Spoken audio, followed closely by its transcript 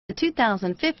The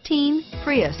 2015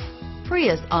 Prius.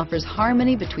 Prius offers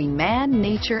harmony between man,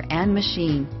 nature, and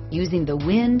machine. Using the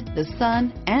wind, the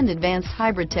sun, and advanced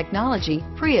hybrid technology,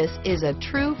 Prius is a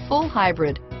true full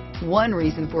hybrid. One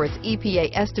reason for its EPA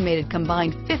estimated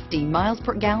combined 50 miles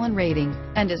per gallon rating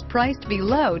and is priced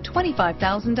below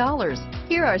 $25,000.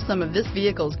 Here are some of this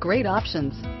vehicle's great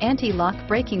options: anti-lock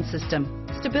braking system,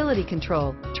 stability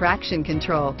control, traction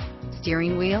control,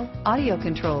 steering wheel audio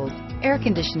controls, air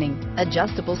conditioning,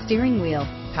 adjustable steering wheel,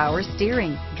 power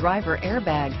steering, driver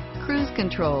airbag, cruise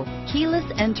control, keyless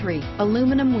entry,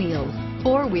 aluminum wheels,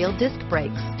 four-wheel disc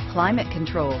brakes, climate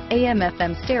control,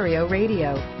 AM/FM stereo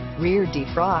radio, rear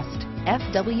defrost,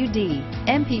 FWD,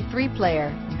 MP3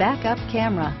 player, backup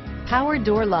camera, power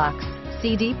door locks,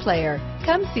 CD player.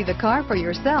 Come see the car for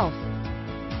yourself.